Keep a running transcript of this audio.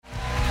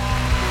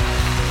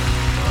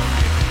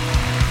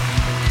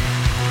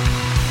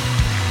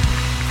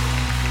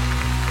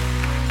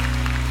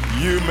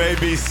may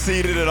be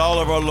seated at all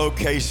of our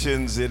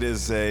locations. It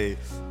is an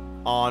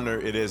honor,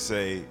 it is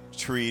a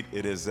treat,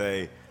 it is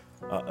a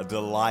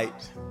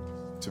delight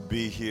to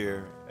be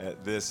here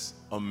at this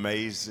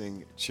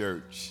amazing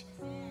church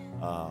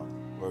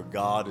where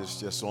God is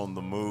just on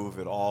the move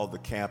at all the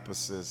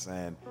campuses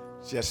and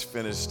just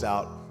finished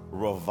out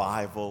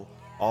revival,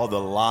 all the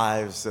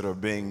lives that are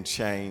being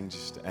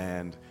changed.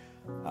 And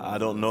I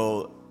don't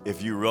know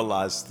if you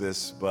realize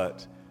this,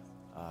 but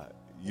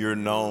you're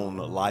known,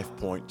 Life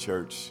Point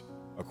Church,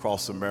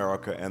 across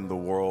America and the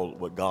world.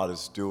 What God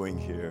is doing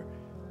here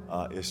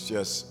is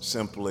just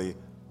simply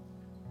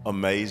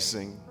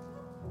amazing.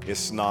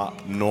 It's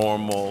not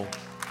normal,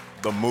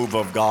 the move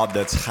of God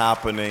that's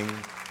happening.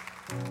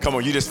 Come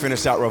on, you just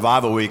finished out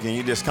Revival Week and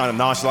you just kind of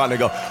nonchalantly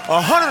go,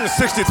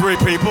 163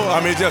 people.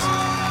 I mean, just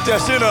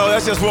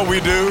that's just what we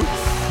do.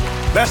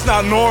 That's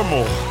not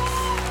normal.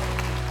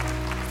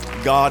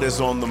 God is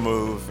on the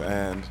move,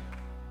 and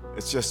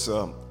it's just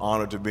an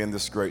honor to be in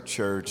this great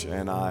church,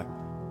 and I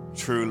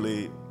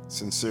truly,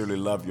 sincerely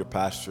love your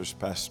pastors,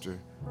 Pastor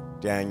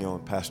Daniel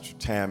and Pastor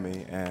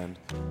Tammy, and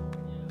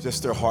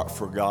just their heart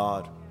for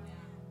God,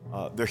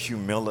 their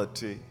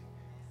humility,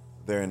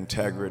 their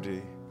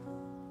integrity,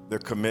 their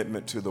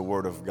commitment to the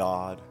Word of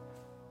God,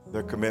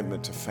 their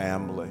commitment to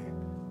family,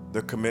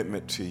 their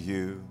commitment to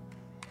you.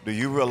 Do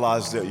you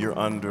realize that you're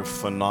under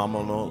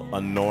phenomenal,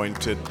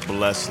 anointed,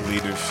 blessed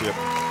leadership?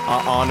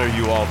 I honor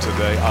you all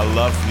today. I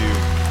love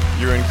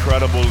you. You're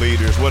incredible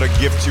leaders. What a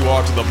gift you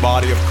are to the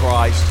body of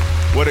Christ.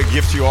 What a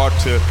gift you are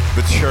to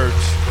the church.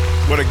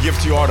 What a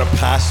gift you are to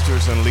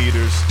pastors and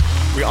leaders.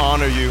 We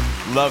honor you,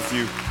 love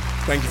you.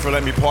 Thank you for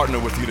letting me partner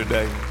with you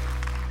today.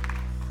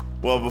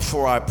 Well,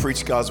 before I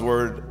preach God's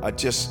word, I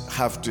just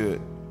have to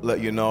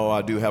let you know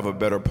I do have a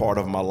better part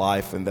of my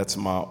life, and that's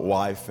my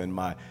wife and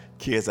my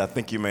kids. I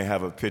think you may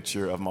have a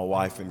picture of my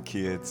wife and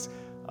kids.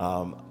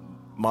 My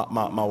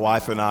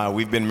wife and I,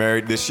 we've been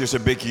married. This year's a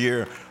big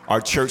year. Our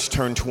church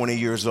turned 20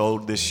 years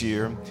old this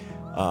year.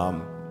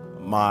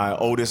 My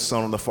oldest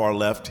son on the far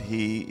left,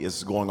 he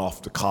is going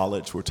off to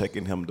college. We're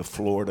taking him to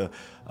Florida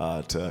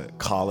to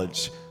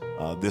college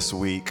this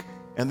week.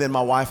 And then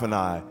my wife and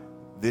I,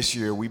 this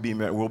year, we'll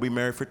be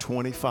married for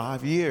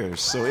 25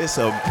 years. So it's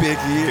a big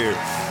year.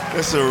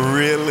 It's a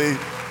really,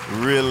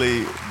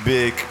 really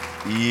big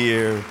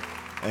year.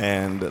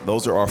 And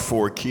those are our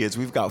 4 kids.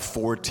 We've got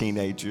 4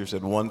 teenagers.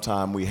 At one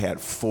time, we had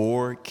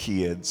 4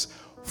 kids,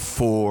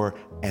 4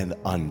 and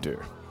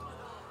under.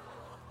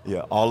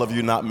 Yeah, all of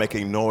you not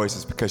making noise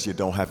is because you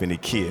don't have any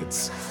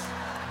kids.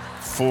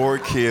 4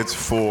 kids,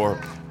 4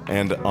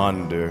 and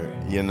under,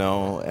 you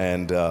know.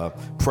 And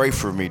pray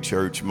for me,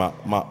 church.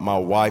 My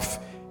wife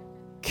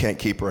can't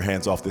keep her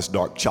hands off this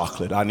dark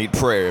chocolate. I need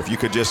prayer. If you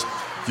could,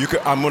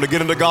 I'm going to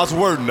get into God's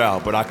word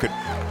now, but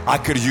I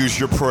could use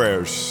your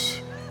prayers.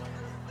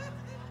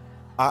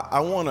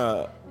 I want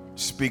to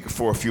speak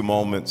for a few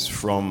moments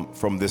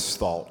from this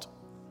thought.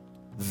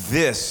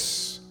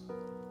 This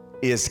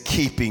is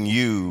keeping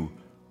you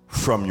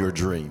from your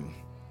dream.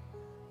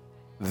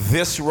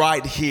 This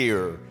right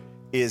here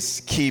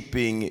is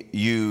keeping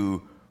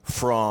you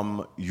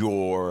from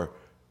your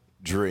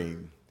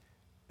dream.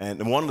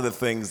 And one of the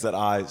things that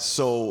I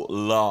so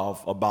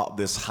love about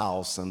this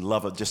house and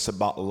love just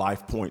about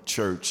Life Point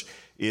Church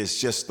is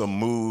just the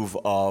move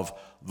of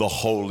the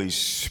Holy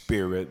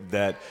Spirit,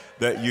 that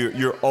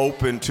you're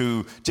open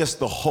to just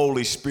the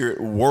Holy Spirit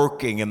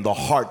working in the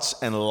hearts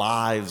and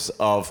lives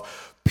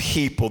of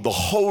people. The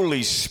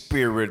Holy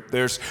Spirit,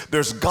 there's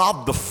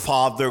God the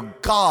Father,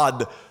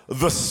 God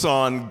the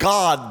Son,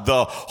 God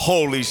the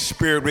Holy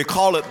Spirit. We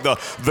call it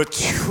the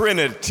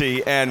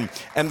Trinity. And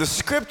the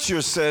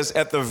scripture says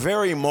at the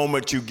very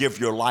moment you give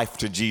your life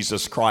to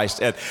Jesus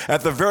Christ, at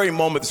the very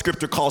moment, the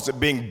scripture calls it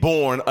being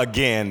born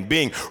again,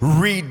 being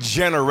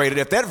regenerated.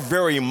 At that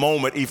very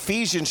moment,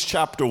 Ephesians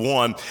chapter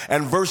 1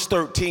 and verse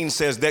 13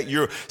 says that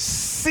you're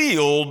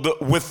sealed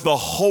with the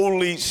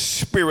Holy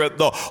Spirit.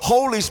 The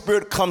Holy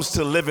Spirit comes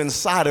to live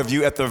inside of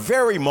you at the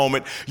very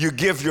moment you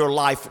give your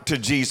life to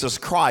Jesus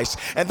Christ.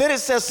 And then it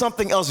says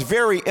something else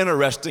very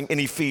interesting in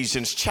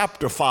Ephesians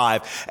chapter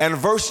 5 and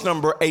verse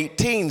number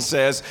 18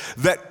 says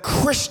that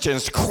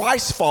Christians,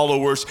 Christ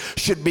followers,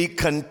 should be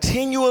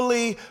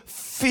continually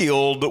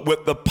filled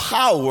with the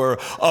power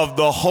of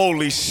the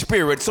Holy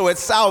Spirit. So at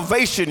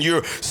salvation,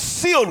 you're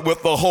sealed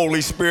with the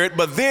Holy Spirit,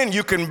 but then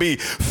you can be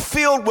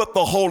filled with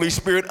the Holy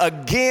Spirit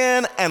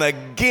again and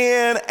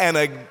again and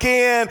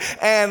again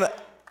and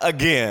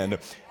again.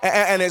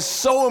 And it's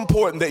so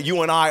important that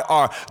you and I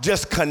are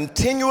just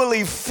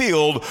continually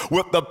filled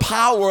with the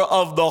power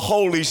of the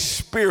Holy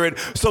Spirit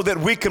so that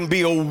we can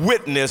be a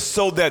witness,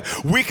 so that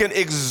we can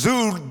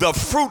exude the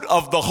fruit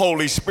of the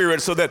Holy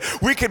Spirit, so that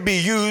we can be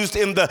used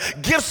in the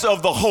gifts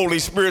of the Holy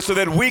Spirit, so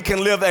that we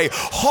can live a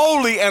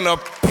holy and a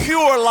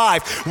pure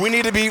life. We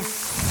need to be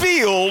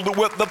filled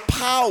with the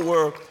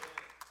power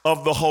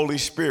of the Holy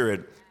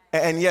Spirit.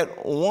 And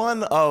yet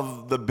one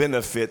of the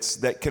benefits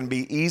that can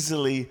be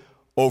easily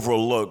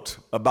overlooked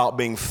about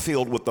being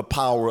filled with the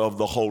power of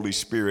the Holy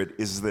Spirit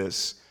is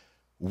this: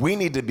 we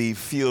need to be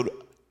filled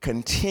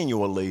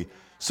continually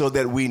so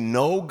that we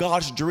know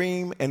God's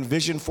dream and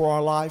vision for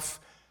our life,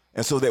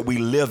 and so that we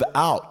live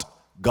out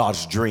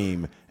God's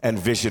dream and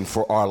vision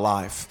for our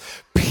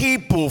life.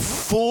 People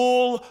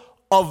full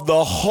of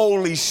the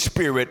Holy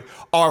Spirit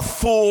are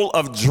full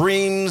of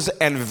dreams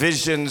and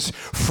visions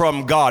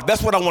from God.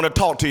 That's what I want to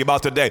talk to you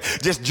about today.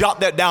 Just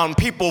jot that down.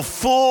 People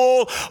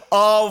full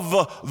of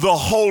the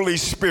Holy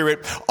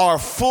Spirit are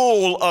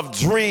full of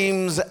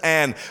dreams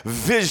and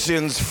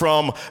visions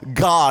from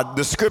God.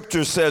 The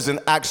scripture says in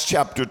Acts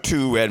chapter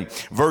 2 and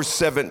verse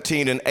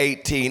 17 and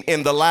 18,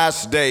 in the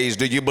last days,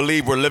 do you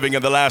believe we're living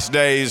in the last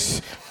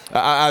days?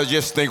 I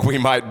just think we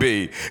might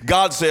be.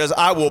 God says,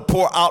 I will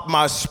pour out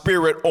my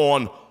spirit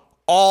on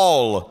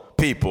all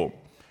people.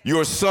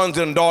 Your sons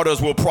and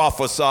daughters will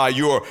prophesy.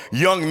 Your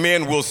young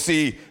men will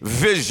see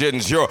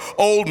visions. Your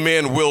old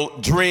men will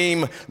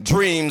dream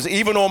dreams.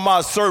 Even on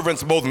my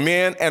servants, both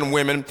men and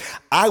women,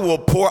 I will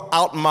pour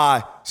out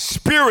my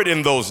spirit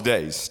in those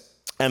days,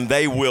 and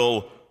they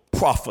will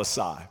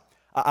prophesy.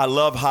 I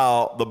love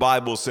how the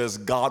Bible says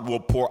God will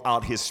pour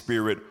out his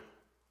spirit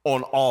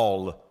on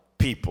all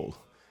people.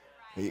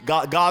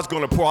 God's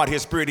going to pour out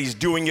his spirit. He's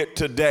doing it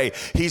today.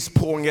 He's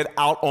pouring it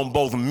out on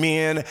both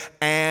men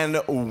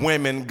and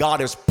women. God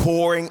is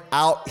pouring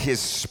out his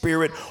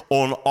spirit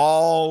on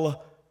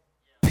all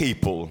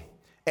people.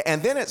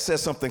 And then it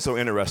says something so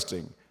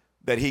interesting,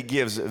 that he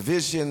gives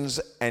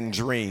visions and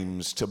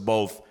dreams to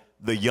both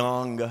the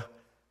young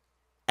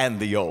and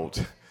the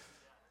old.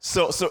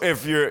 So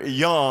if you're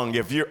young,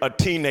 if you're a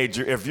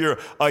teenager, if you're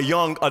a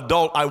young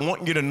adult, I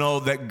want you to know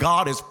that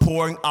God is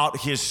pouring out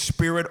his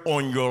spirit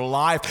on your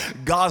life.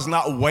 God's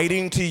not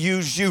waiting to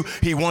use you.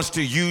 He wants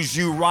to use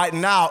you right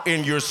now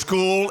in your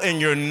school, in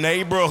your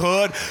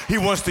neighborhood. He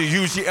wants to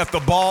use you at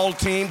the ball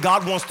team.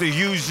 God wants to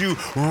use you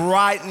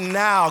right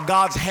now.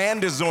 God's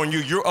hand is on you.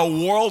 You're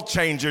a world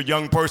changer,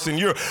 young person.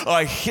 You're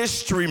a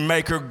history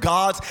maker.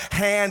 God's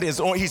hand is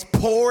on. He's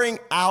pouring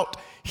out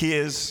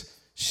his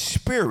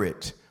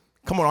spirit.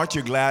 Come on, aren't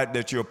you glad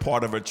that you're a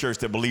part of a church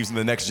that believes in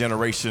the next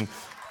generation?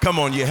 Come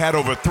on, you had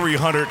over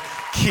 300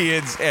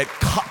 kids at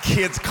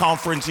kids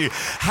conference. You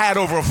had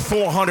over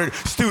 400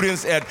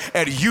 students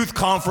at youth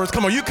conference.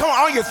 Come on,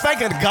 aren't you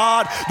thanking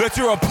God that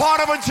you're a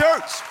part of a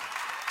church?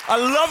 I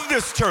love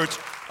this church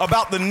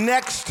about the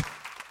next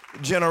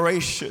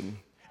generation.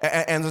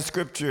 And the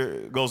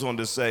scripture goes on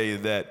to say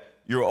that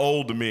your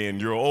old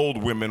men, your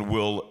old women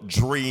will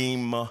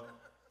dream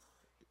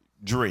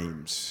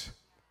dreams.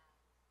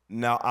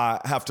 Now, I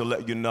have to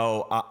let you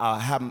know,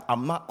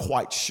 I'm not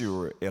quite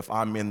sure if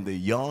I'm in the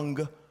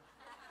young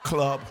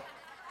club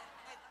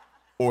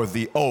or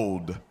the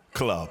old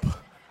club.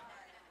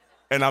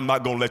 And I'm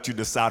not going to let you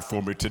decide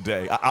for me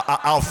today.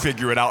 I'll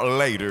figure it out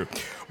later.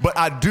 But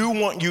I do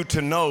want you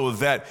to know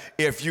that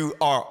if you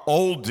are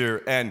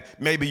older and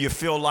maybe you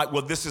feel like,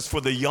 well, this is for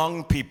the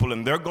young people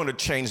and they're going to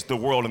change the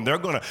world and they're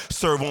going to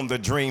serve on the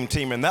dream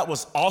team. And that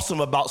was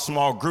awesome about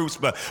small groups,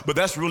 but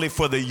that's really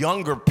for the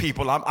younger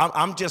people.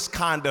 I'm just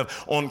kind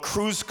of on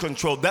cruise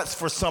control. That's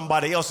for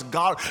somebody else.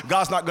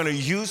 God's not going to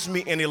use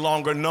me any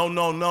longer. No.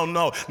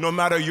 No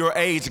matter your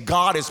age,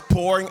 God is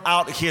pouring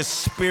out his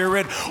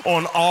spirit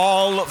on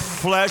all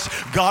flesh.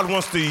 God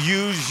wants to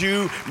use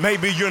you.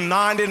 Maybe you're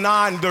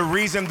 99. The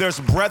reason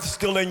there's breath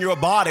still in your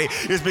body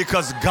is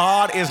because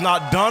God is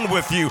not done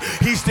with you.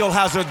 He still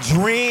has a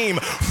dream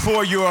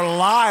for your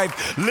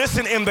life.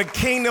 Listen, in the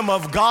kingdom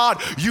of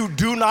God, you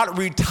do not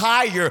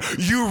retire,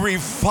 you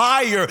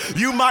refire.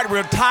 You might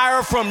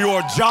retire from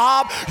your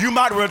job, you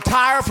might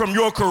retire from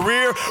your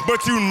career,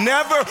 but you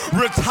never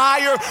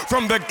retire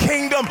from the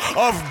kingdom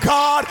of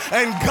God.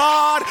 And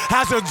God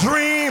has a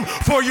dream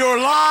for your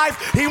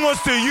life. He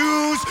wants to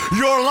use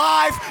your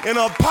life in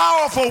a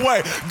powerful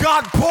way.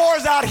 God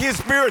pours out his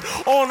spirit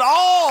on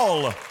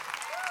all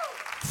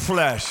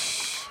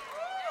flesh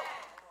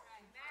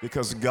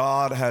because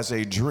God has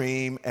a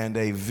dream and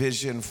a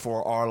vision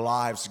for our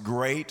lives.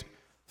 Great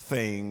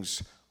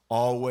things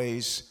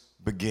always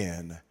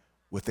begin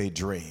with a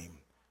dream,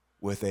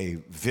 with a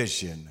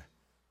vision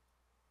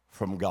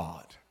from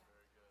God.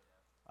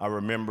 I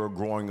remember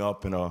growing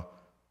up in a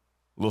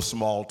little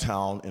small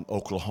town in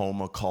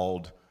Oklahoma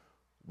called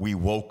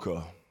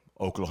Wewoka,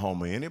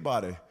 Oklahoma.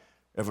 Anybody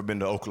ever been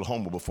to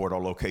Oklahoma before at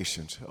our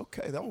locations?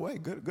 Okay, that way,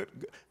 good.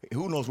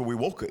 Who knows where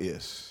Wewoka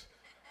is?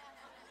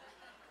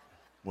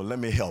 Well, let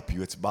me help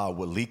you. It's by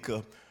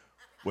Walika,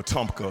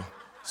 Wetumpka,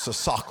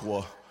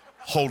 Sasakwa,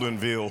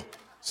 Holdenville,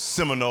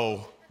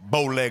 Seminole,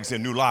 Bowlegs,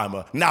 and New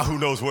Lima. Now who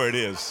knows where it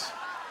is?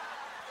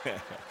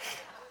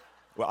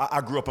 Well,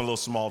 I grew up in a little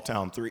small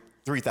town,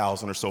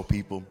 3,000 or so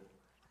people.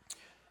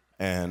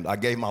 And I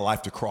gave my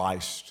life to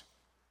Christ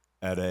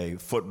at a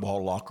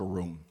football locker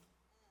room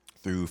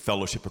through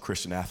Fellowship of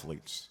Christian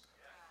Athletes.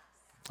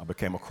 I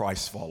became a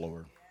Christ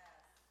follower.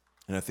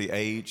 And at the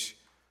age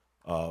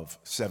of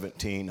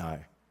 17,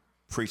 I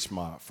preached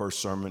my first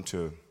sermon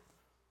to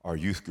our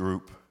youth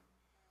group.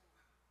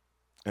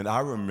 And I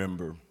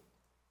remember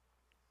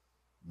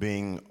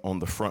being on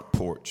the front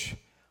porch.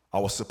 I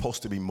was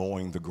supposed to be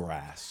mowing the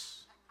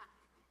grass.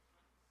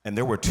 And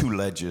there were two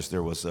ledges.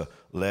 There was a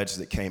ledge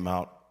that came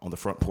out on the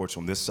front porch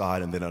on this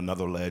side, and then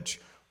another ledge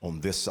on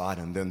this side,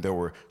 and then there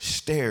were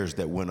stairs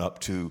that went up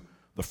to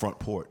the front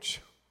porch.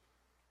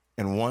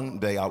 And one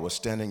day I was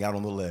standing out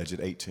on the ledge at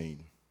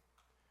 18.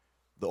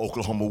 The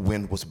Oklahoma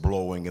wind was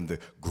blowing and the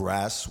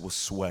grass was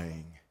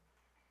swaying.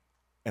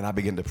 And I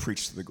began to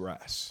preach to the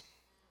grass.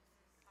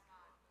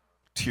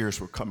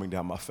 Tears were coming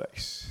down my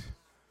face.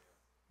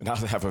 And I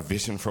have a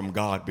vision from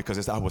God, because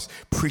as I was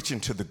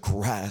preaching to the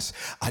grass,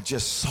 I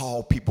just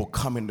saw people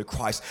coming to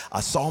Christ.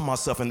 I saw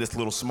myself in this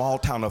little small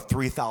town of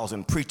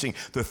 3,000 preaching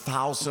to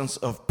thousands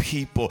of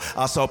people.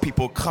 I saw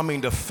people coming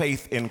to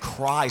faith in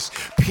Christ.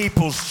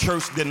 People's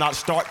Church did not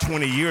start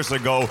 20 years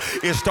ago.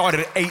 It started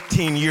at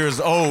 18 years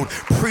old,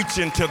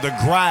 preaching to the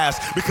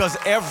grass, because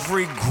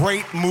every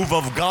great move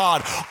of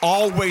God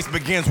always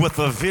begins with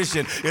a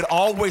vision. It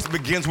always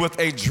begins with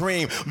a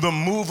dream. The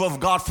move of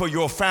God for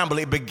your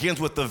family, it begins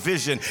with a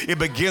vision. It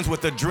begins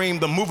with a dream.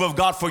 The move of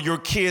God for your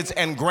kids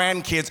and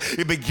grandkids,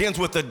 it begins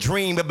with a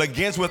dream. It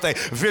begins with a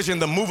vision.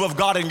 The move of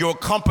God in your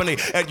company,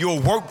 at your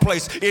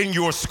workplace, in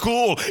your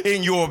school,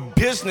 in your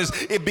business,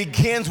 it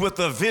begins with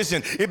a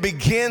vision. It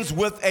begins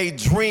with a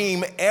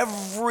dream.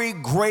 Every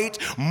great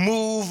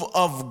move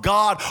of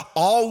God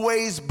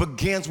always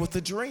begins with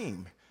a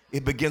dream.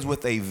 It begins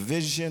with a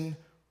vision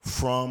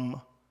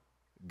from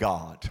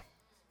God.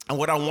 And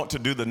what I want to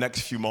do the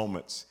next few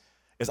moments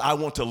is I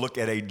want to look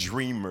at a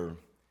dreamer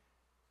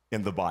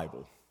in the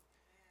Bible.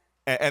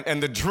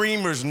 And the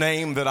dreamer's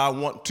name that I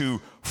want to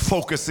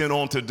focus in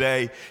on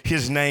today,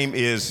 his name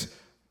is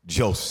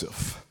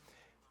Joseph.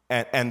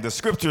 And the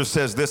scripture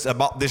says this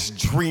about this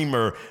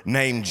dreamer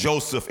named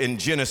Joseph in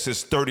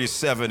Genesis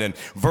 37 and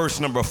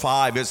verse number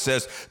 5. It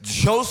says,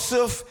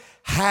 Joseph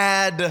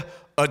had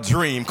a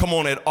dream. Come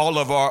on, at all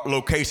of our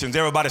locations,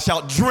 everybody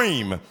shout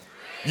dream.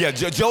 Yeah,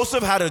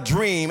 Joseph had a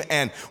dream,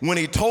 and when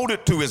he told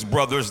it to his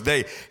brothers,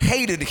 they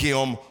hated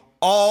him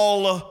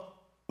all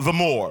the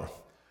more.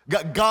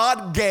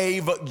 God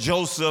gave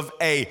Joseph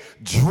a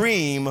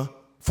dream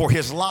for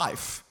his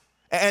life.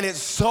 And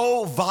it's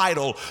so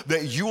vital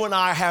that you and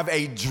I have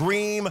a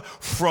dream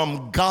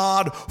from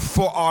God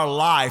for our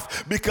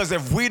life. Because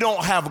if we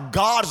don't have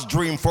God's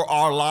dream for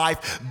our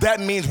life, that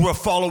means we're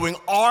following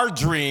our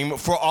dream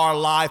for our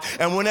life.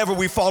 And whenever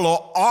we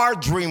follow our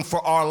dream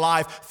for our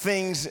life,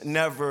 things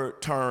never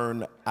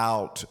turn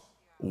out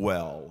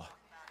well.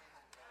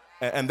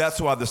 And that's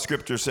why the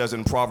scripture says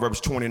in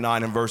Proverbs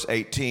 29 and verse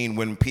 18,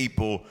 when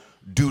people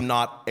do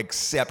not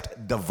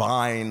accept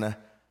divine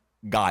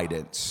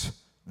guidance,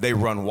 they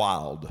run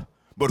wild.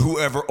 But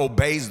whoever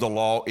obeys the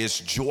law is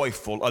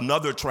joyful.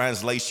 Another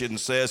translation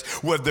says,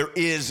 where there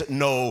is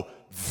no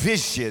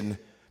vision,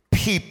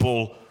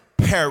 people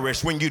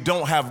perish. When you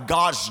don't have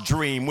God's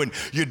dream, when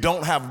you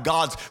don't have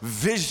God's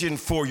vision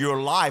for your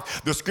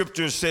life, the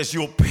scripture says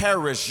you'll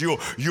perish,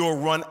 you'll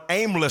run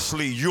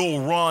aimlessly,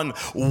 you'll run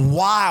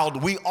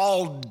wild. We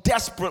all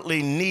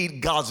desperately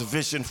need God's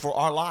vision for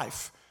our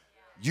life.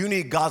 You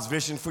need God's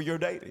vision for your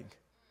dating.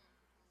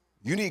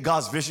 You need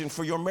God's vision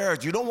for your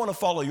marriage. You don't want to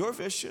follow your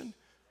vision.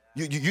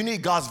 You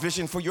need God's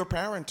vision for your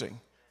parenting.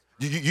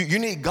 You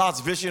need God's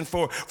vision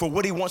for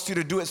what he wants you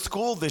to do at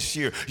school this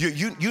year.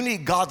 You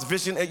need God's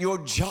vision at your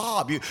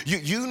job.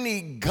 You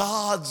need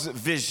God's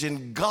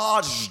vision,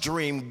 God's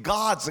dream,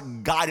 God's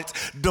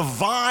guidance,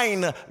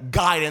 divine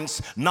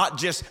guidance, not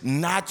just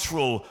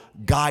natural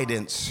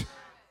guidance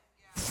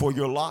for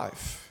your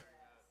life.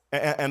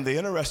 And the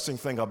interesting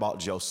thing about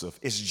Joseph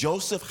is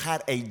Joseph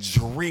had a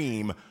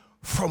dream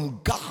from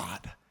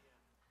God.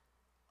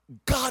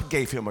 God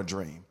gave him a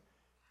dream,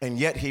 and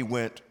yet he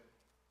went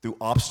through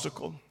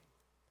obstacle,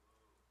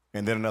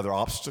 and then another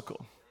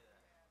obstacle,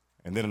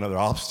 and then another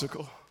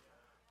obstacle,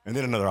 and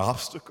then another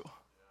obstacle,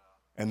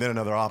 and then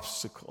another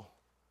obstacle.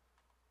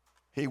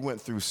 He went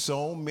through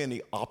so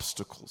many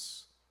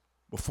obstacles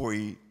before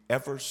he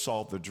ever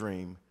saw the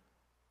dream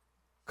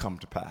come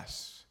to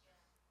pass.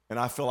 And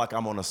I feel like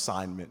I'm on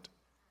assignment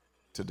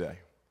today.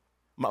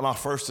 My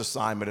first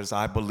assignment is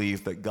I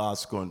believe that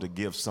God's going to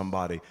give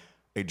somebody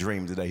a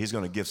dream today. He's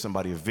going to give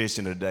somebody a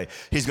vision today.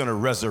 He's going to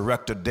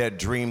resurrect a dead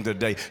dream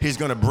today. He's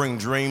going to bring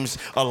dreams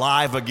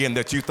alive again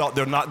that you thought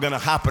they're not going to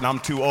happen. I'm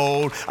too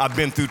old. I've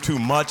been through too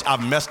much.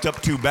 I've messed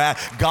up too bad.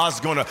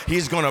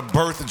 He's going to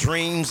birth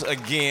dreams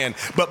again.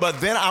 But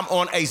then I'm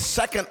on a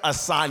second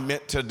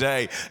assignment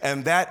today,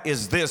 and that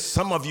is this.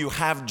 Some of you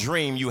have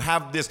dream. You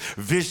have this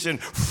vision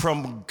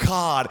from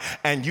God,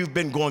 and you've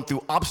been going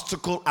through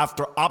obstacle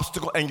after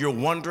obstacle, and you're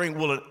wondering,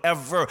 will it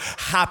ever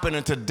happen?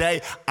 And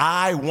today,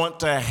 I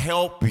want to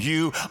help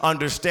you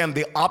understand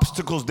the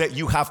obstacles that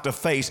you have to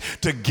face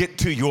to get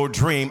to your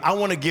dream. I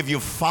want to give you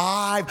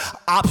 5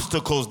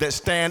 obstacles that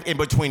stand in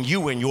between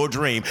you and your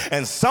dream.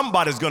 And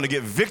somebody's going to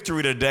get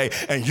victory today,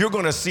 and you're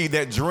going to see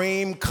that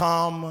dream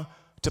come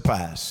to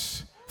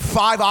pass.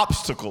 5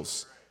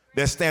 obstacles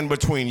that stand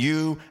between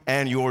you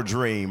and your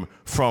dream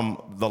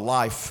from the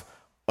life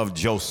of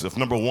Joseph.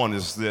 Number 1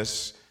 is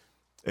this.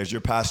 As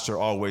your pastor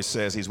always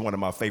says, he's one of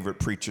my favorite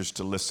preachers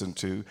to listen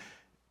to.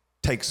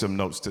 Take some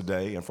notes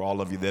today. And for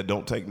all of you that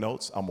don't take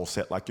notes, I'm going to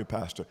say it like your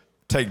pastor.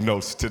 Take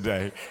notes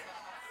today.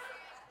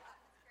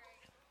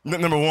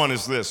 Number one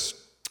is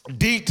this: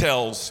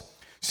 details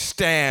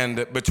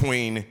stand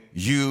between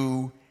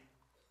you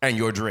and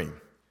your dream.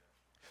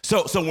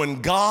 So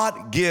when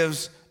God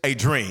gives a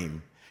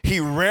dream, he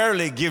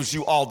rarely gives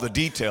you all the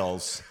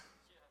details,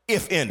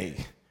 if any.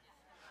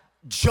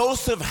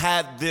 Joseph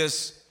had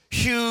this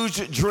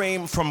huge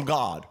dream from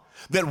God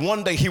that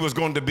one day he was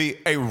going to be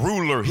a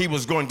ruler, he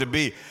was going to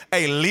be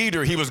a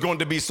leader, he was going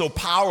to be so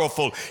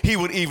powerful, he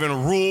would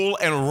even rule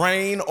and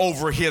reign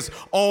over his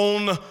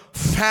own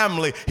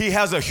family. He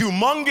has a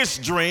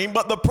humongous dream,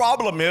 but the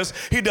problem is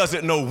he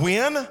doesn't know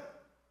when,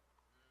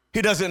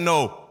 he doesn't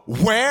know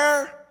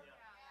where,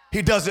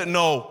 he doesn't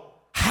know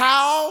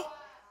how.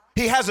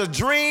 He has a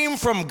dream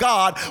from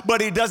God, but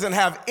he doesn't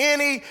have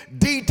any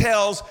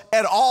details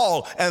at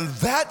all. And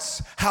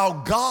that's how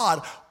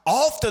God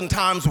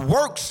oftentimes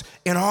works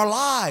in our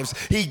lives.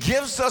 He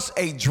gives us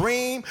a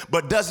dream,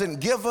 but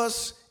doesn't give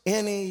us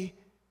any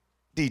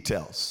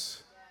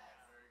details.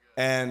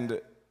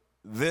 And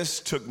this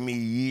took me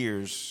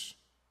years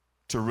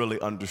to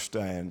really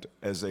understand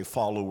as a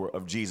follower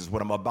of Jesus.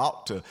 What I'm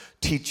about to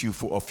teach you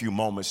for a few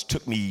moments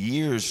took me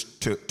years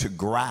to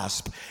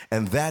grasp,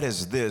 and that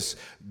is this: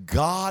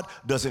 God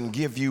doesn't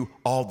give you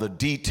all the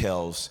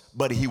details,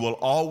 but he will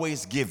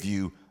always give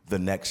you the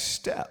next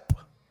step.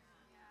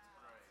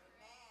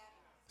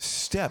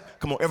 Step.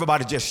 Come on,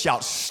 everybody just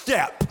shout,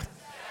 step.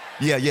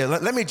 Yeah.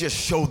 Let me just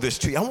show this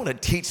to you. I want to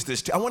teach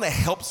this to you. I want to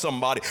help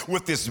somebody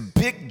with this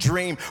big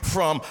dream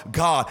from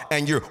God,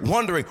 and you're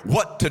wondering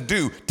what to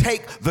do.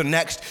 Take the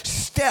next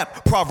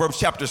step. Proverbs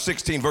chapter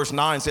 16, verse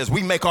 9 says,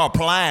 we make our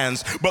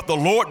plans, but the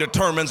Lord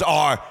determines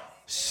our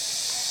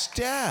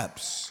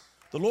steps.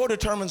 The Lord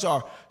determines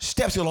our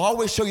steps. He'll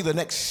always show you the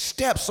next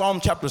step. Psalm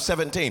chapter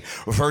 17,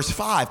 verse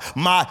 5.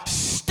 My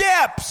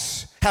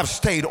steps have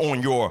stayed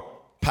on your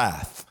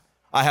path.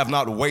 I have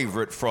not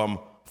wavered from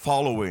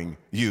following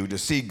you. To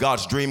see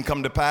God's dream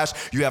come to pass,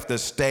 you have to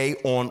stay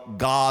on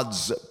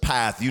God's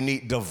path. You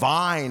need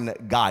divine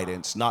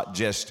guidance, not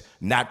just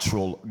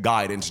natural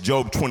guidance.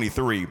 Job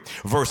 23,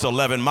 verse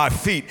 11, my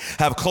feet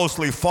have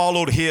closely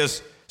followed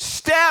his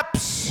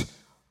steps.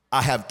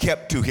 I have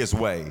kept to his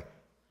way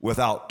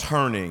without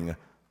turning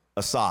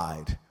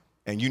aside.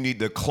 And you need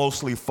to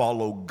closely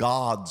follow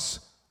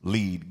God's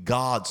lead,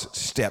 God's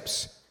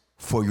steps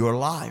for your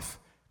life.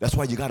 That's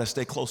why you got to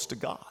stay close to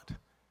God.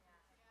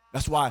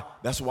 That's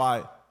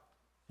why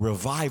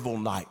revival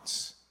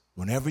nights,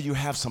 whenever you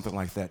have something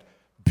like that,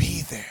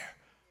 be there.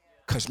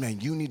 Because,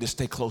 man, you need to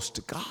stay close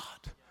to God.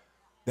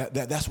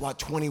 That's why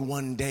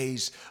 21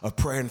 days of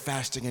prayer and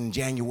fasting in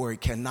January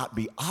cannot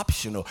be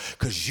optional,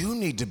 because you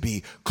need to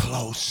be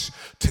close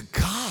to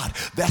God.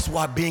 That's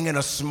why being in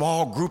a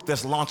small group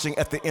that's launching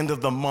at the end of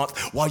the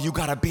month, why you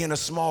got to be in a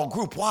small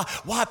group. Why,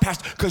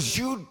 Pastor? Because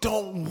you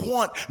don't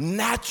want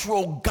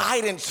natural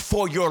guidance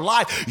for your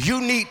life.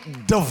 You need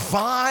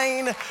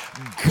divine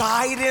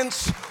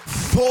guidance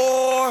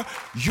for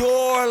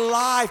your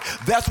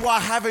life. That's why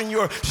having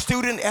your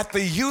student at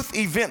the youth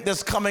event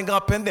that's coming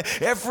up, and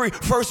every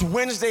first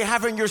Wednesday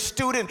having your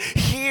student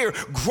here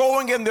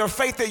growing in their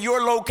faith at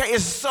your location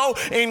is so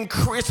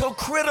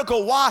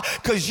critical. Why?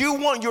 Because you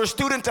want your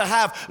student to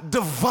have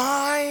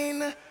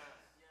divine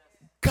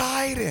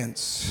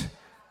guidance.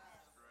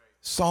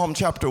 Psalm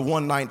chapter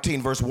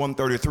 119 verse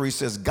 133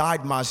 says,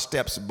 guide my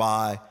steps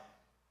by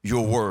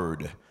your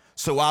word,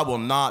 so I will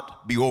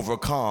not be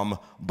overcome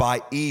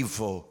by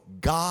evil.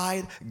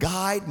 Guide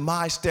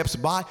my steps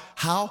by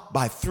how?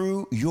 By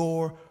through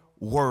your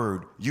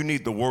word. You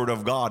need the word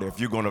of God if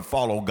you're going to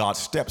follow God's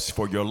steps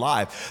for your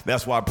life.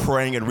 That's why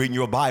praying and reading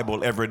your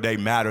Bible every day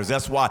matters.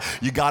 That's why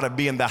you got to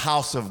be in the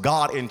house of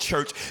God in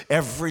church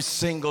every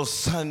single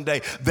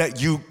Sunday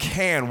that you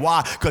can.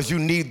 Why? Because you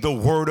need the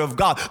word of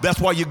God. That's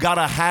why you got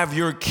to have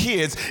your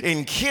kids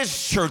in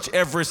kids church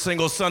every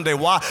single Sunday.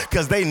 Why?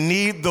 Because they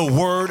need the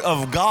word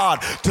of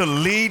God to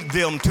lead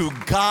them, to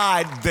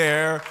guide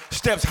their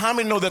steps. How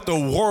many know that the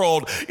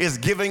world is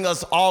giving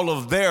us all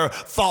of their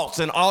thoughts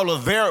and all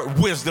of their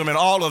wisdom and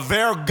all of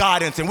their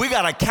guidance, and we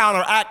got to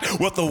counteract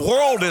what the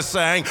world is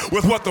saying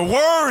with what the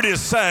word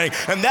is saying?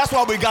 And that's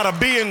why we got to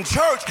be in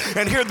church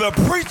and hear the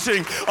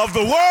preaching of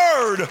the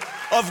word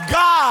of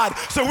God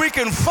so we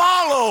can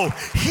follow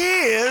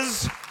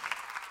his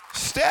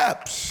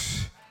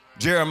steps.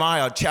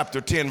 Jeremiah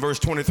chapter 10 verse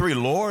 23,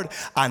 Lord,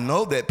 I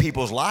know that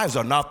people's lives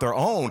are not their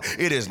own.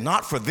 It is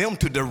not for them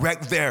to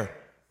direct their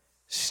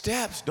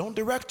steps. Don't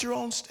direct your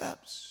own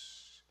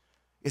steps.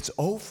 It's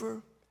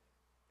over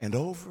and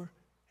over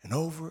and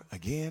over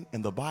again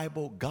in the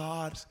Bible.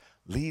 God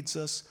leads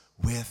us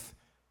with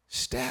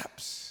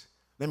steps.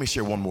 Let me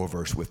share one more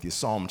verse with you.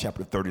 Psalm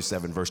chapter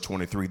 37, verse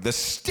 23. The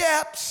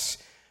steps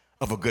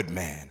of a good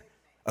man,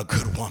 a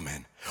good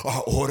woman,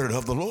 are ordered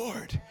of the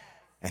Lord,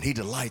 and he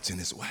delights in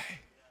his way.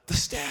 The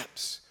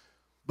steps.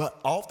 But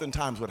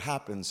oftentimes what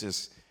happens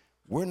is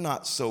we're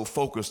not so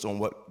focused on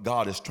what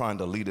God is trying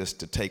to lead us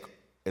to take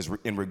as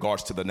in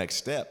regards to the next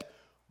step.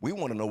 We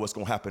want to know what's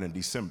going to happen in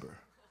December.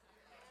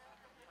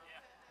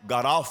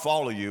 God, I'll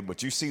follow you,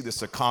 but you see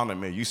this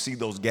economy, you see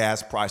those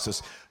gas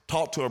prices.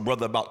 Talk to a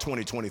brother about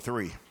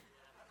 2023.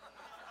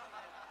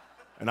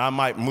 And I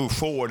might move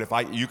forward if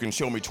you can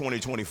show me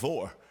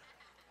 2024.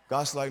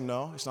 God's like,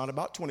 no, it's not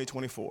about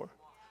 2024.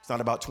 It's not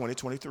about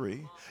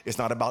 2023. It's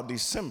not about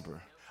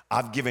December.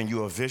 I've given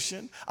you a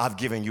vision. I've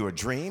given you a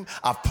dream.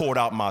 I've poured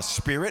out my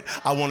spirit.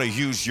 I want to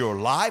use your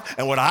life.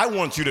 And what I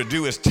want you to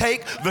do is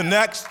take the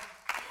next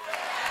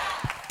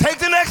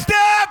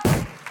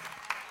step.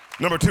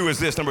 Number two is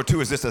this.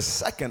 A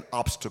second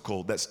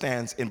obstacle that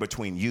stands in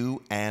between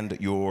you and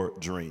your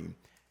dream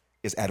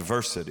is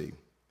adversity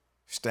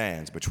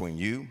stands between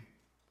you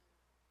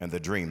and the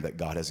dream that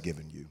God has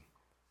given you.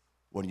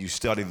 When you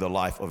study the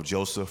life of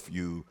Joseph,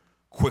 you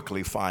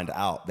quickly find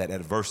out that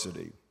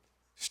adversity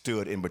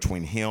stood in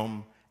between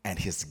him and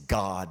his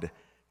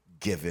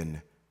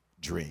God-given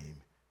dream.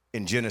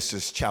 In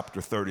Genesis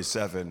chapter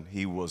 37,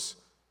 he was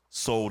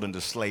sold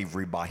into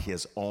slavery by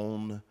his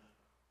own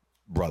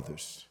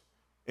brothers.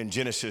 In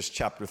Genesis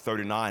chapter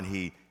 39,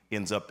 he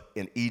ends up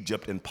in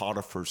Egypt in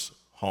Potiphar's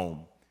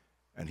home,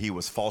 and he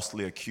was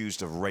falsely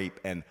accused of rape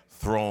and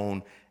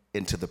thrown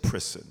into the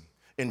prison.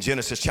 In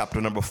Genesis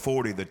chapter number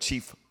 40, the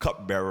chief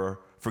cupbearer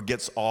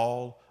forgets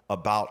all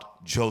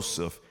about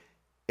Joseph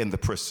in the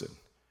prison.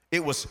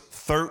 It was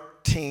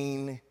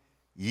 13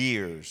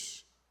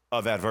 years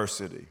of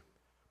adversity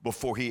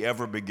before he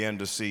ever began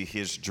to see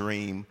his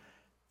dream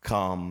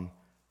come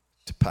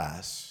to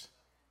pass.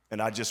 And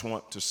I just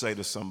want to say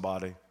to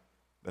somebody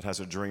that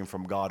has a dream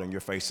from God and you're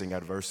facing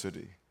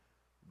adversity,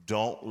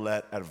 don't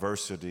let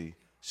adversity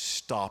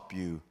stop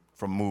you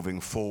from moving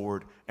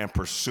forward and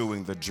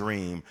pursuing the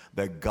dream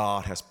that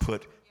God has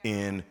put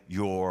in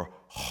your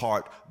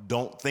heart.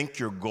 Don't think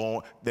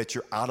that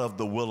you're out of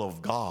the will of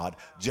God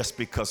just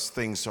because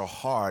things are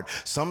hard.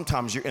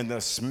 Sometimes you're in the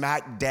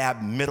smack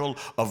dab middle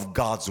of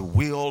God's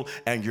will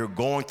and you're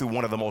going through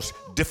one of the most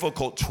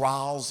difficult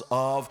trials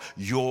of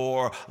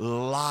your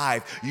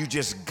life. You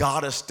just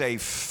gotta stay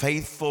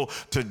faithful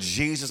to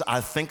Jesus.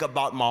 I think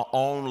about my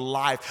own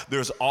life.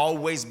 There's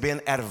always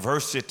been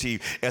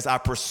adversity as I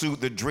pursued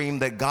the dream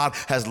that God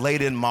has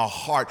laid in my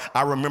heart.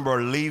 I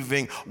remember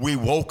leaving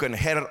Wewoken,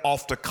 headed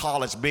off to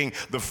college, being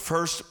the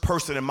first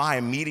person in my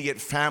immediate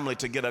family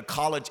to get a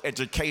college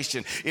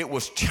education. It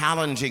was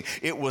challenging,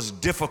 it was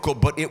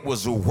difficult, but it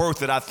was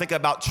worth it. I think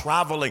about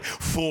traveling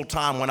full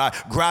time. When I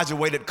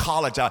graduated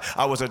college,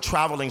 I was a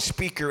traveling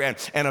speaker and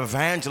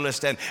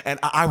evangelist, and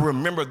I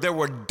remember there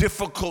were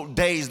difficult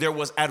days, there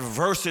was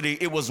adversity,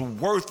 it was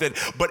worth it,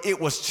 but it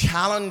was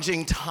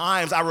challenging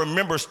times. I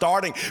remember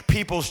starting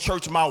People's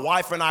Church, my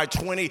wife and I,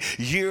 20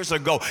 years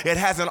ago. It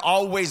hasn't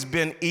always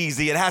been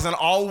easy, it hasn't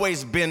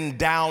always been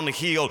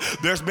downhill.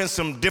 There's been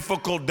some difficult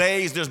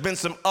days. There's been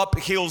some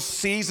uphill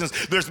seasons.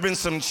 There's been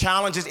some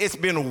challenges. It's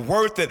been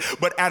worth it.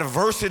 But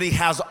adversity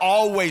has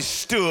always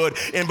stood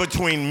in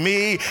between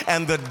me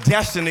and the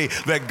destiny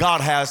that God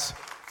has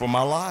for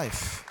my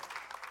life.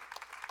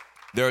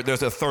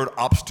 There's a third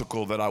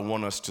obstacle that I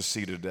want us to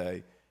see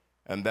today,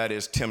 and that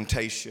is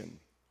temptation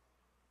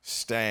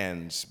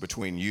stands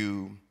between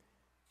you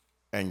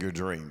and your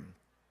dream.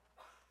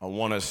 I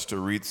want us to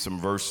read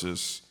some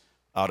verses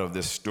out of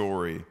this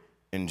story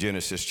in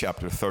Genesis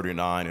chapter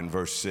 39 and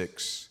verse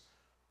 6.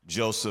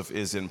 Joseph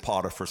is in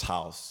Potiphar's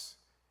house.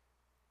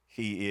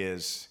 He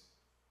is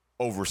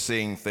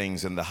overseeing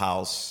things in the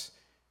house.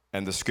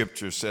 And the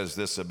scripture says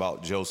this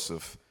about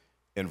Joseph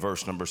in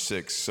verse number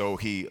 6. So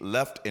he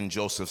left in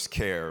Joseph's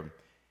care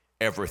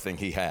everything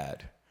he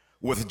had.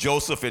 With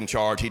Joseph in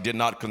charge, he did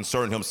not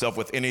concern himself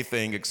with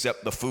anything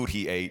except the food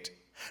he ate.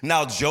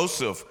 Now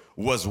Joseph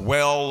was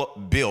well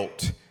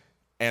built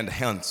and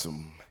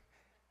handsome.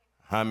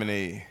 How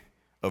many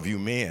of you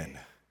men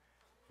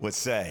would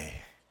say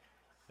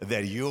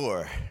that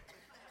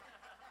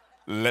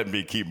let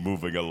me keep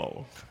moving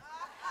along.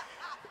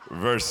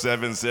 Verse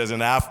 7 says,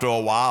 and after a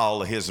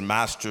while, his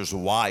master's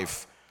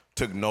wife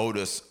took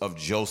notice of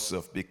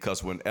Joseph,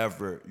 because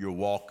whenever you're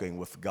walking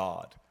with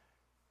God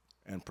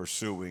and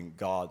pursuing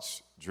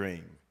God's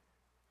dream,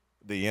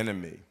 the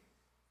enemy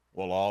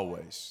will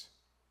always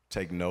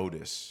take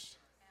notice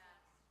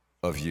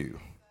of you,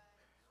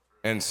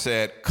 and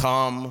said,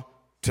 come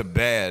to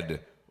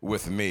bed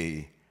with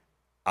me.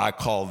 I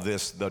call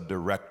this the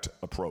direct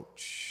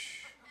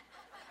approach.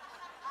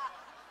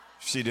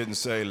 She didn't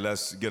say,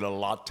 let's get a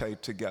latte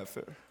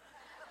together.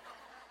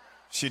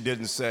 She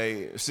didn't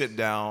say, sit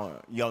down,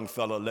 young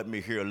fella, let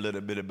me hear a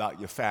little bit about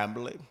your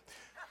family.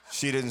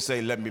 She didn't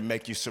say, let me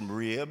make you some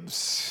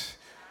ribs.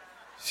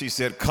 She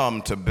said,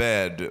 come to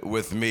bed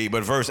with me.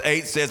 But verse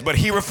 8 says, but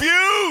he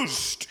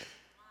refused.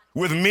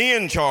 With me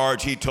in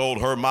charge, he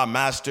told her, my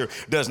master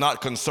does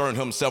not concern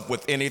himself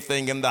with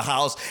anything in the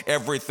house.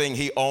 Everything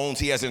he owns,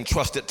 he has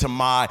entrusted to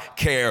my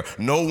care.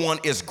 No one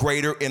is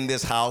greater in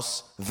this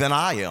house than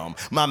I am.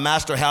 My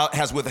master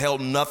has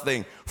withheld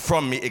nothing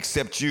from me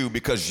except you,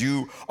 because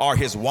you are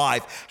his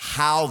wife.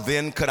 How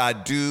then could I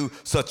do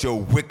such a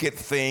wicked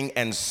thing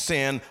and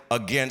sin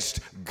against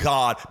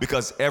God?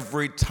 Because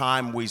every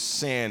time we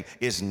sin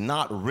is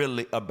not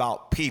really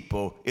about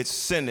people, it's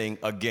sinning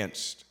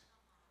against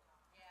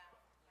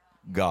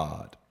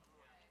God.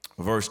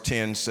 Verse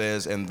 10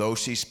 says, and though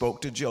she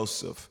spoke to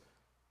Joseph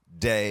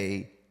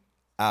day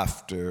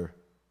after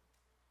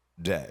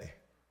day.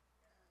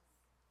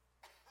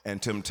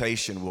 And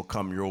temptation will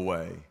come your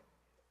way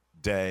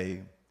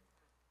day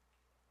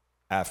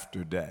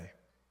after day.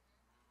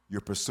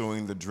 You're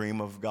pursuing the dream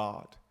of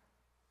God.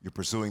 You're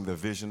pursuing the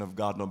vision of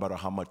God no matter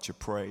how much you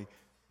pray,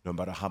 no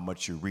matter how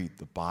much you read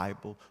the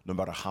Bible, no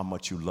matter how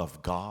much you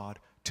love God.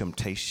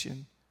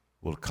 Temptation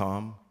will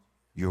come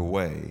your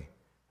way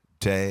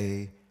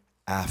day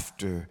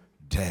after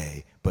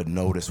day. But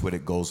notice what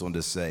it goes on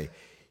to say.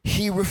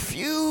 He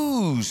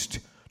refused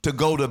to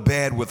go to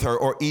bed with her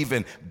or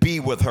even be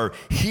with her.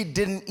 He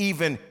didn't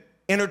even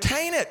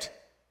entertain it.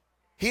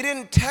 He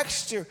didn't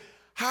text her,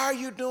 how are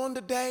you doing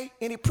today?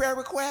 Any prayer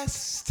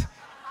requests?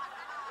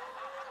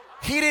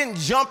 He didn't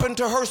jump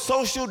into her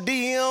social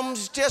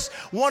DMs, just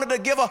wanted to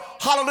give a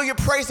hallelujah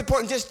praise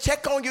report and just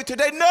check on you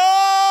today.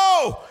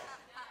 No,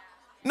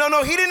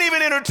 he didn't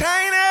even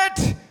entertain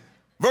it.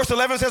 Verse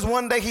 11 says,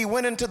 one day he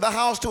went into the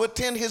house to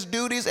attend his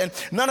duties, and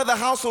none of the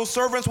household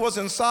servants was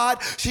inside.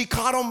 She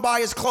caught him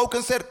by his cloak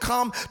and said,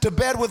 come to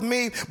bed with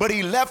me. But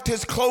he left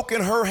his cloak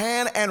in her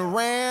hand and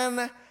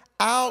ran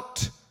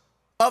out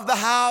of the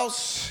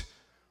house.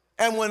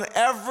 And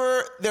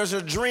whenever there's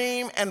a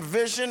dream and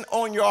vision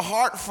on your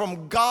heart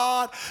from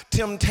God,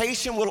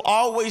 temptation will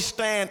always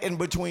stand in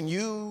between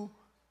you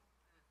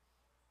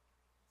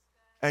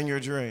and your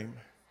dream.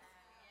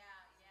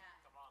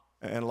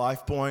 And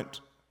Life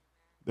Point,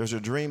 there's a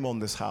dream on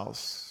this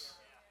house.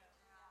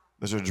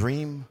 There's a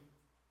dream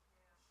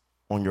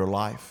on your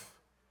life.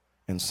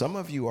 And some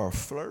of you are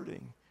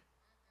flirting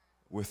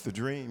with the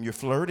dream. You're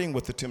flirting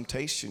with the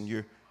temptation.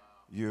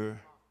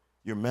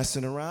 You're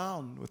messing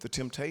around with the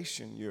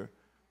temptation.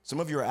 Some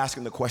of you are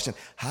asking the question,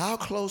 how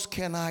close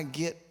can I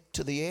get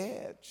to the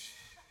edge?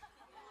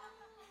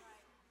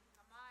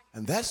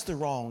 And that's the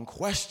wrong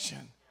question.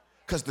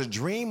 Because the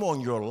dream on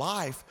your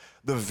life,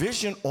 the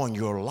vision on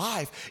your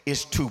life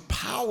is too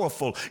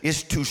powerful,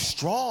 is too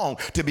strong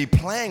to be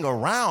playing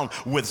around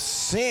with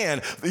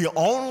sin. The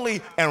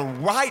only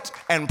and right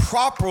and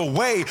proper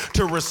way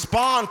to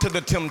respond to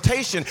the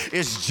temptation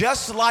is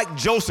just like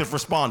Joseph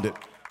responded.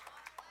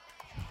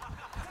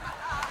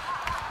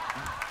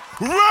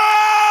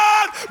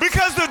 Run!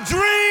 Because the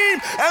dream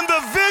and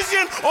the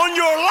vision on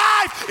your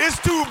life is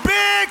too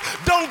big.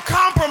 Don't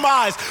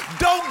compromise.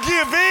 Don't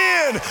give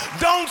in.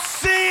 Don't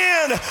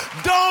sin.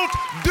 Don't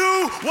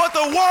do what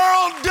the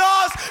world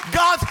does.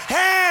 God's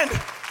hand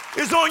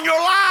is on your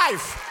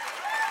life.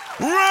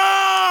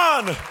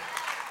 Run!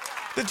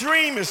 The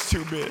dream is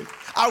too big.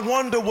 I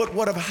wonder what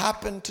would have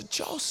happened to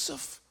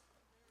Joseph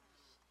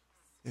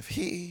if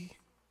he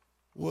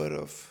would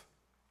have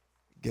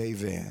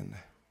gave in.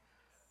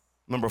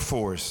 Number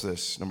four is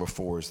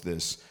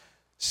this.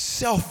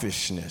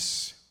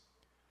 Selfishness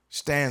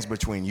stands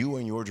between you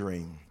and your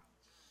dream.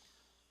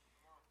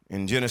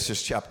 In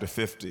Genesis chapter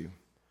 50,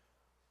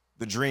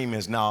 the dream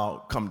has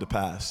now come to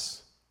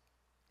pass.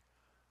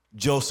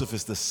 Joseph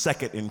is the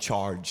second in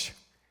charge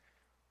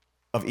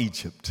of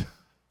Egypt.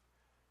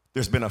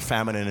 There's been a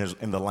famine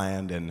in the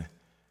land, and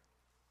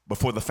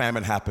before the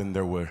famine happened,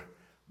 there were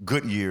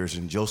good years,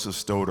 and Joseph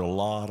stored a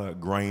lot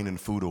of grain and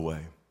food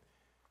away.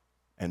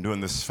 And during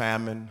this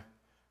famine,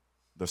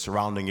 the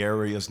surrounding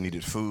areas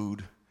needed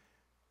food,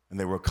 and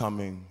they were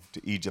coming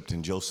to Egypt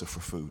and Joseph for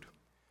food.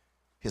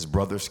 His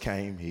brothers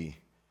came. He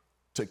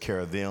took care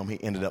of them.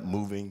 He ended up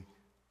moving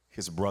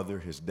his brother,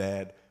 his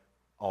dad,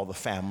 all the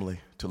family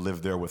to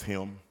live there with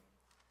him.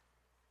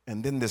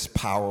 And then this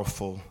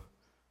powerful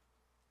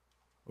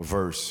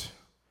verse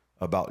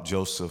about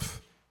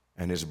Joseph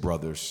and his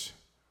brothers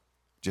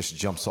just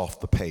jumps off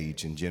the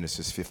page in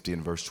Genesis 50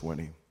 and verse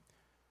 20.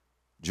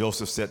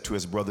 Joseph said to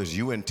his brothers,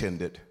 you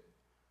intended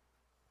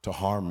to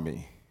harm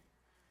me,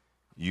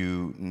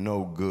 you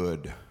no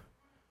good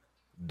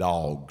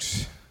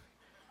dogs,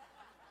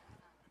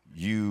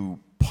 you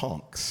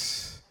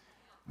punks.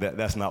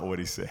 That's not what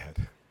he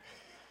said.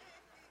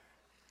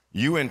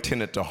 You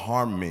intended to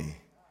harm me,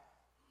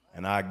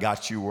 and I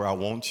got you where I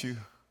want you.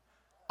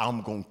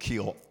 I'm gonna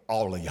kill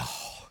all of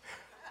y'all.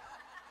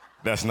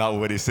 That's not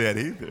what he said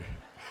either.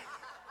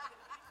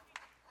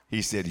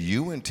 He said,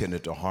 you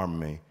intended to harm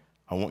me.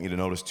 I want you to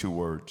notice two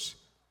words,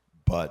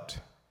 but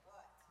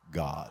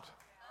God.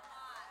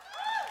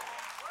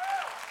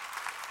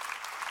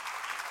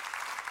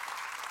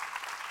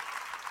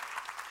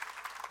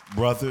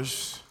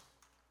 Brothers,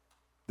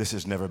 this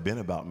has never been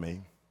about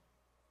me.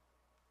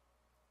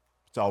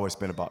 It's always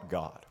been about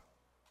God.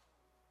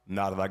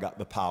 Now that I got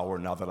the power,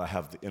 now that I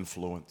have the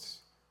influence,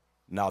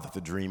 now that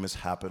the dream is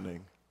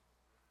happening,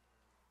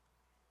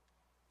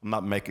 I'm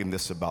not making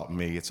this about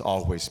me. It's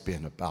always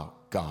been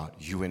about God.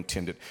 You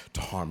intended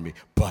to harm me,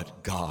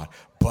 but God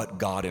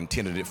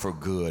intended it for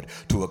good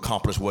to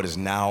accomplish what is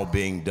now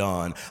being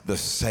done, the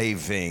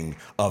saving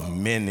of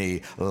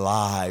many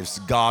lives.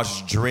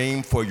 God's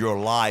dream for your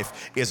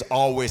life is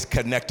always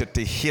connected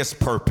to his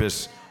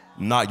purpose,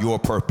 not your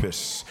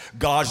purpose.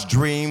 God's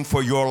dream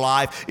for your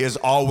life is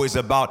always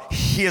about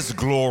his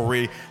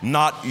glory,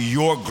 not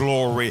your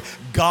glory.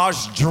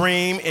 God's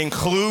dream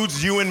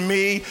includes you and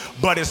me,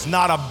 but it's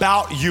not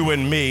about you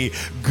and me.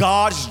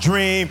 God's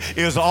dream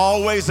is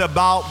always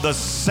about the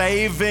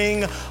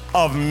saving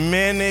of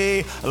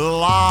many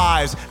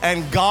lives.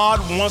 And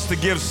God wants to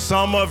give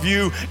some of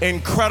you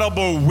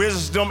incredible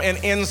wisdom and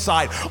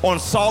insight on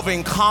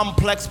solving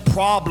complex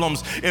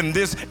problems in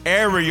this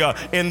area,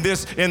 in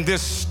this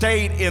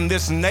state, in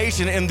this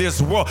nation, in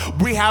this world.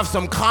 We have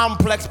some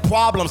complex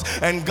problems,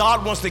 and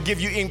God wants to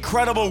give you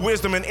incredible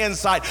wisdom and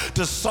insight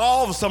to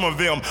solve some of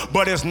them,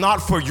 but it's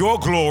not for your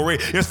glory,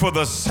 it's for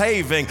the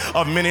saving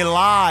of many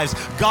lives.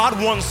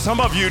 God wants some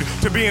of you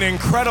to be an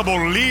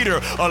incredible leader,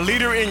 a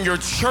leader in your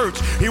church.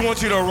 He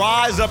wants you to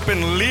rise up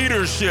in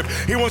leadership.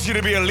 He wants you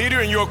to be a leader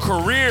in your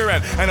career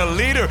and a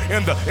leader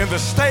in the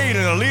state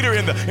and a leader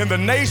in the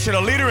nation, a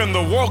leader in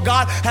the world.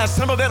 God has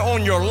some of that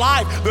on your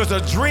life. There's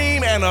a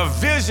dream and a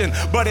vision,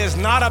 but it's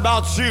not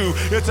about you.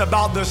 It's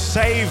about the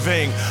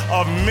saving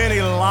of many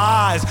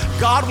lives.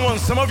 God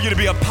wants some of you to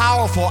be a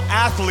powerful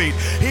athlete.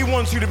 He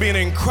wants you to be an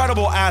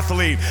incredible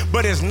athlete,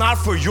 but it's not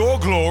for your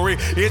glory.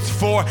 It's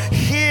for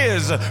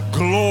his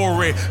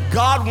glory.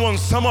 God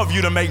wants some of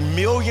you to make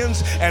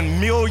millions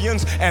and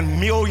millions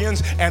and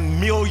millions and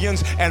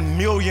millions and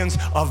millions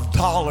of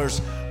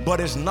dollars,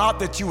 but it's not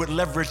that you would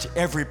leverage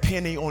every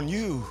penny on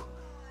you.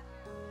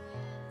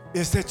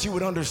 Is that you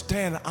would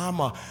understand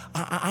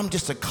I'm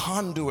just a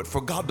conduit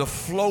for God to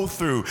flow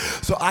through,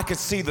 so I could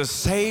see the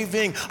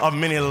saving of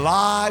many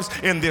lives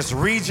in this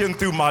region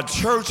through my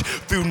church,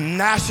 through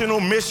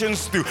national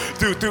missions,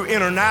 through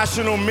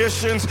international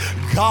missions.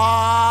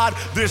 God,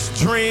 this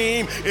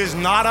dream is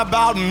not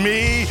about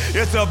me.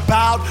 It's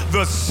about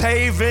the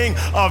saving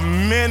of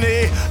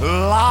many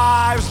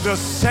lives, the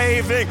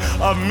saving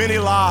of many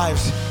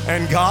lives.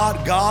 And God,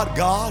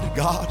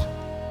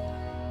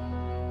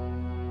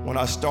 when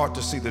I start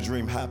to see the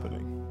dream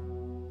happening,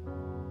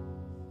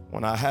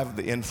 when I have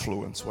the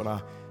influence, when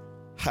I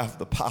have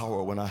the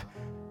power, when I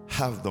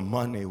have the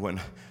money, when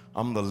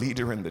I'm the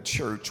leader in the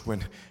church,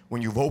 when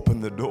you've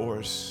opened the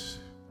doors,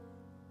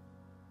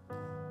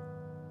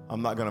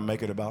 I'm not going to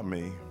make it about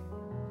me.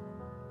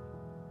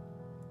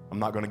 I'm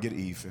not going to get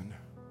even.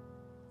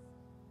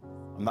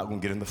 I'm not going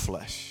to get in the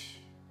flesh.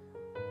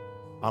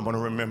 I'm going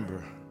to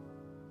remember,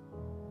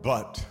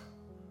 but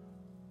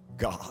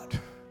God.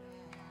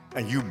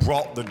 And you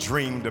brought the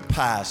dream to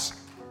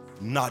pass,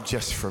 not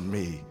just for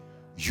me.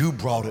 You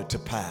brought it to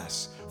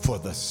pass for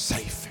the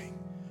saving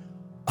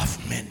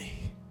of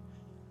many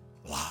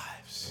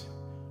lives.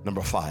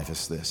 Number 5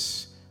 is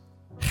this: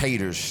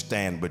 haters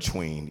stand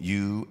between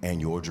you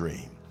and your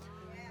dream.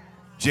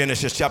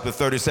 Genesis chapter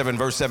 37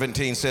 verse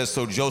 17 says,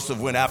 so Joseph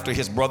went after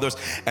his brothers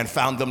and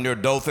found them near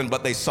Dothan,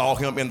 but they saw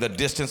him in the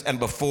distance, and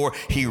before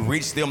he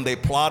reached them, they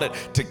plotted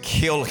to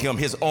kill him.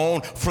 His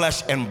own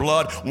flesh and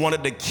blood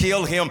wanted to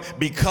kill him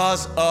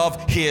because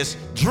of his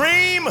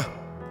dream.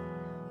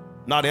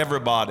 Not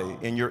everybody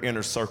in your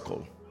inner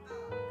circle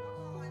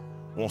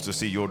wants to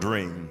see your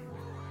dream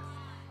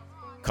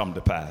come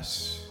to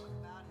pass.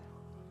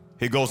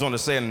 He goes on to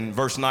say in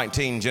verse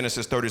 19,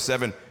 Genesis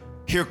 37,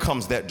 here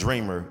comes that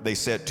dreamer, they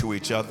said to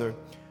each other.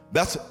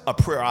 That's a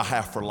prayer I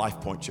have for Life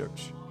Point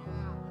Church.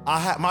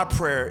 My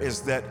prayer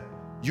is that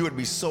you would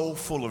be so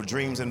full of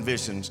dreams and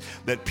visions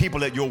that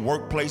people at your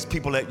workplace,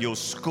 people at your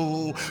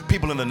school,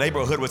 people in the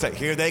neighborhood would say,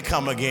 here they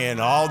come again.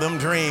 All them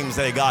dreams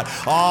they got,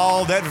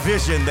 all that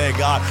vision they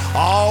got,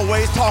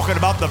 always talking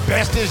about the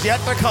best is yet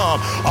to come,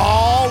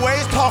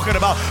 always talking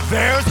about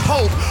there's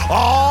hope,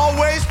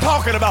 always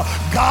talking about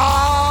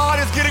God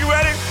is getting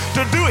ready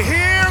to do.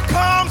 Here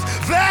comes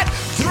that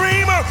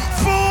dreamer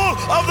full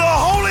of the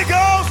Holy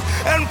Ghost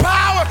and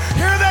power.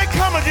 Here they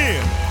come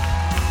again.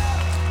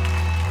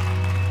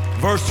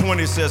 Verse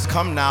 20 says,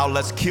 come now,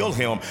 let's kill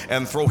him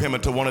and throw him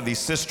into one of these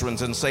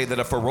cisterns and say that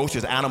a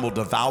ferocious animal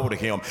devoured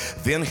him.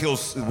 Then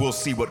we'll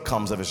see what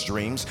comes of his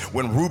dreams.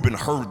 When Reuben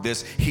heard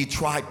this, he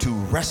tried to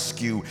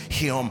rescue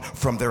him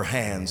from their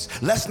hands.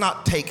 Let's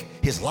not take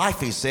his life,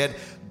 he said.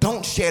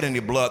 Don't shed any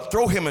blood.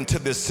 Throw him into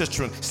this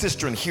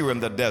cistern here in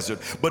the desert,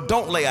 but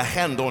don't lay a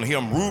hand on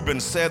him. Reuben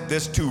said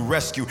this to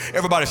rescue.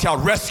 Everybody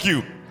shout,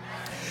 rescue.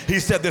 He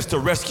said this to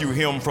rescue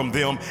him from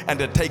them and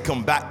to take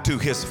him back to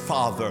his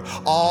father.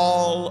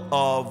 All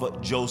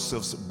of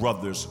Joseph's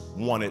brothers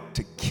wanted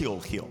to kill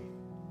him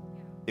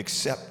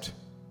except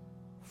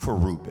for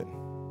Reuben.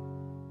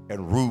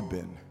 And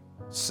Reuben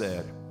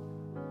said,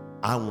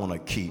 I want to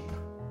keep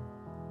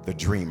the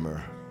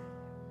dreamer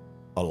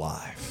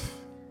alive.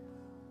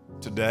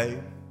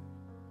 Today,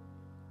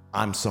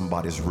 I'm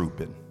somebody's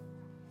Reuben.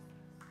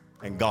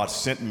 And God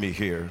sent me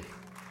here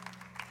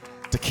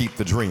to keep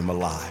the dream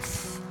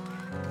alive.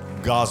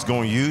 God's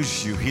going to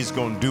use you. He's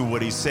going to do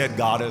what he said.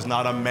 God is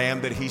not a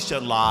man that he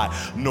should lie,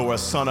 nor a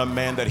son of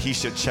man that he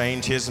should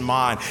change his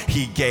mind.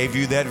 He gave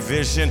you that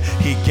vision.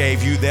 He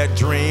gave you that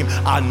dream.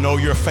 I know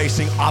you're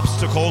facing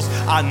obstacles.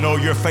 I know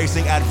you're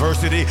facing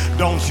adversity.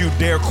 Don't you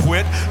dare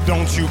quit.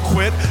 Don't you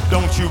quit.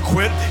 Don't you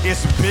quit.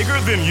 It's bigger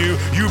than you.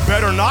 You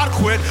better not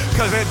quit,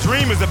 because that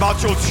dream is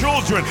about your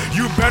children.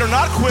 You better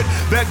not quit.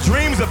 That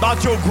dream's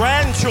about your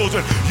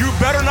grandchildren. You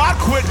better not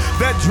quit.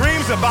 That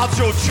dream's about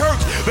your church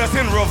that's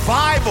in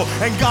revival.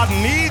 And God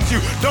needs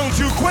you. Don't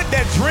you quit.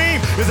 That dream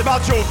is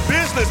about your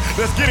business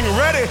that's getting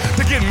ready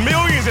to get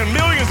millions and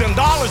millions in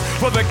dollars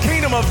for the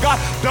kingdom of God.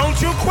 Don't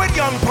you quit,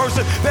 young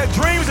person. That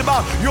dream's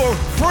about your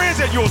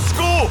friends at your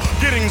school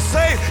getting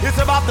saved.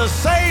 It's about the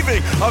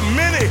saving of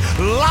many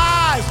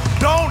lives.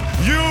 Don't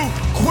you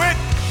quit.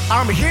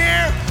 I'm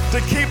here to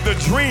keep the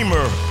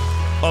dreamer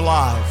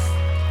alive.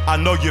 I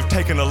know you've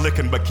taken a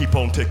licking, but keep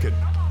on ticking.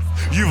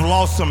 You've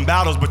lost some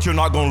battles, but you're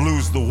not going to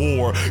lose the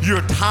war.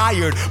 You're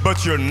tired,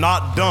 but you're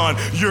not done.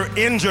 You're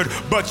injured,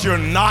 but you're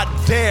not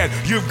dead.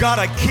 You've got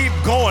to keep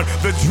going.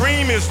 The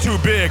dream is too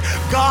big.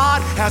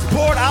 God has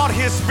poured out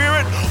his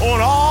spirit on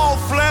all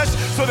flesh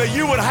so that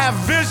you would have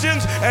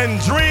visions and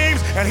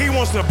dreams, and he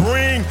wants to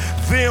bring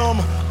them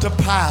to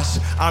pass.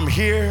 I'm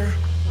here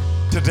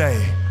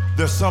today.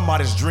 There's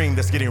somebody's dream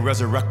that's getting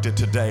resurrected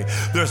today.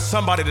 There's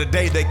somebody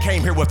today that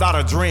came here without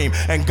a dream,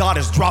 and God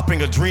is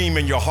dropping a dream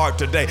in your heart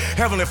today.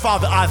 Heavenly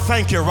Father, I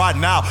thank you right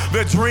now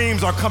that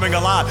dreams are coming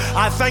alive.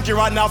 I thank you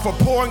right now for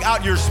pouring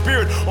out your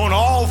spirit on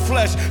all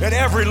flesh at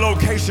every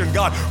location,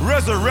 God.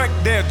 Resurrect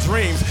their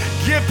dreams.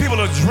 Give people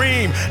a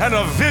dream and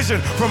a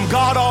vision from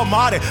God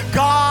Almighty.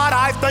 God,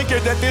 I thank you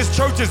that this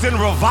church is in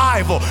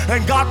revival,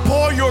 and God,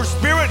 pour your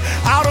spirit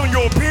out on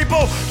your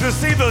people to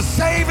see the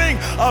saving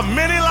of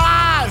many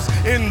lives.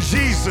 In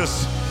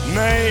Jesus'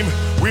 name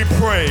we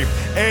pray.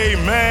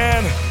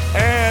 Amen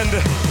and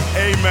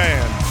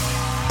amen.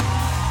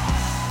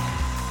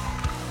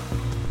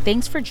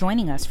 Thanks for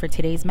joining us for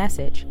today's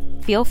message.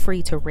 Feel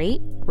free to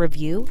rate,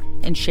 review,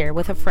 and share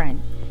with a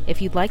friend.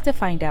 If you'd like to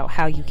find out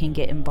how you can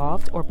get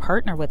involved or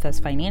partner with us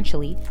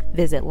financially,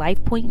 visit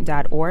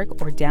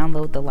lifepoint.org or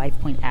download the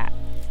LifePoint app.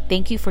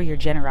 Thank you for your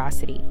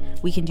generosity.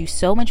 We can do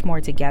so much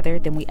more together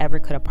than we ever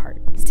could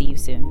apart. See you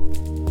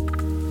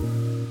soon.